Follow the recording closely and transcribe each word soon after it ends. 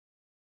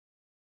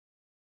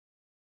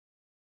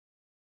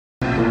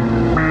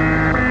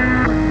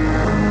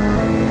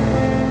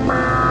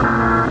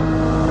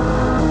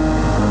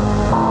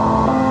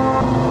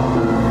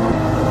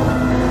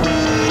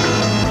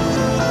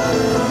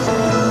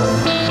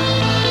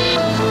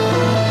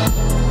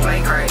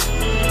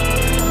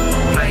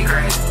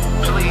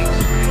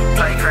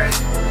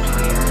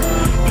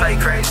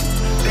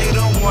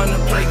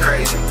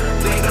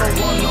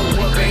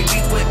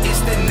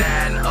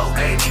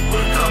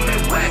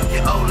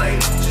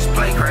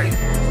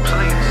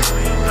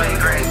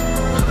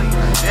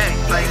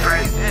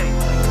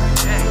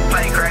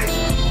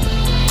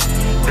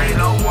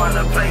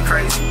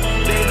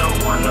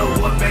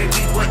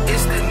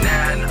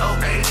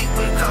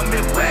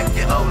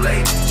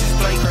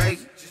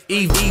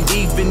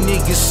Even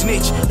niggas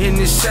snitch in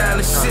this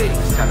silent city.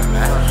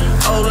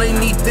 All they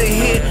need to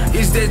hear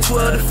is that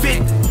 12 to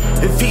 50.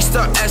 If he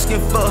start asking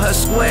for her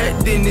square,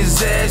 then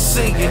his ass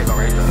sinking.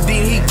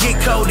 Then he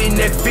get caught in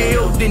that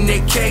field, then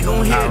that cat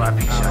gon' hit him.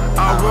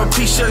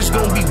 R.I.P. shirts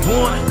gon' be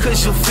born,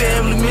 cause your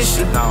family miss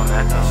you.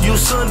 Your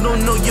son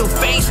don't know your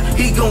face,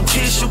 he gon'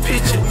 kiss your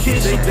picture.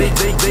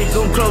 They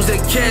gon' close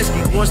that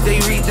casket once they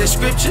read that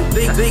scripture.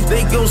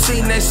 They gon'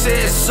 sing that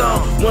sad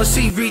song once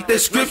he read that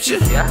scripture.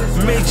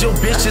 Made your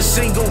bitch a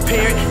single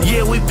parent,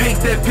 yeah, we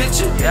picked that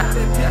picture.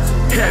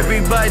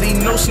 Everybody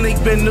know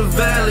Snake been the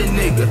valley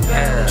nigga.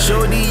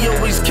 Shorty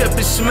always kept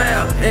his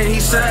smile, and he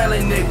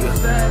silent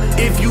nigga.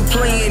 If you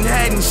playin'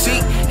 hide and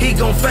seek, he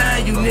gon'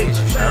 find you nigga.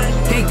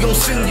 He gon'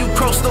 send you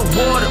across the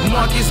water,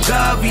 Marcus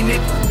Garvey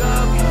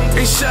nigga.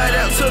 And shout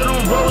out to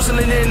them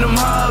Roseland and them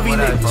Harvey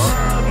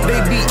niggas.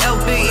 They be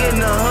out there in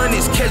the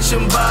hundreds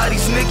catching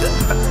bodies nigga.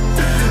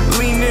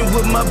 Leaning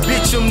with my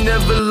bitch, I'm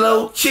never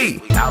low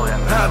key.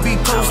 I be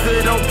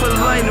posted on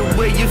Polina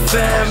where you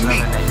find me.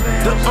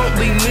 The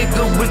only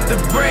nigga with the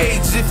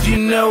braids, if you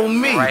know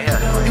me.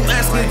 You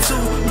asking too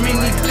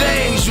many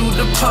things, you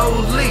the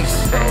police.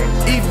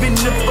 Even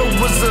if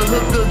I was a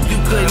hooker, you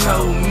couldn't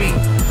hold me.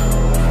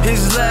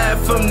 His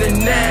live from the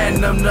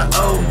 9, I'm the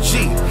OG.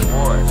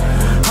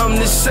 I'm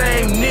the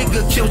same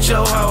nigga, killed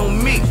your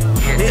homie.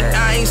 And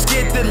I ain't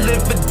scared to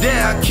live or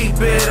die, I keep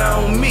it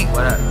on me.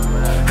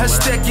 I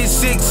stack it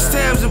 6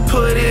 times and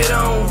put it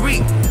on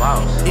reap.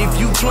 If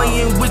you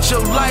playin' with your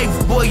life,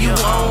 boy, you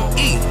won't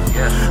eat.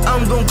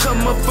 I'm gon'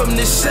 come up from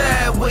the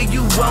side where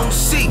you won't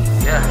see.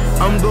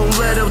 I'm gon'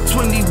 let up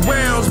 20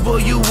 rounds, boy,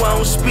 you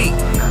won't speak.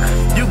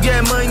 You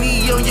got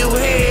money on your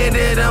head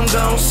that I'm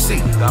gon' see.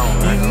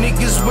 You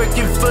niggas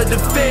working for the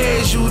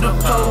feds, you the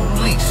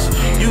police.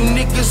 You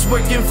niggas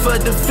working for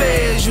the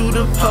feds, you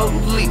the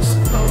police.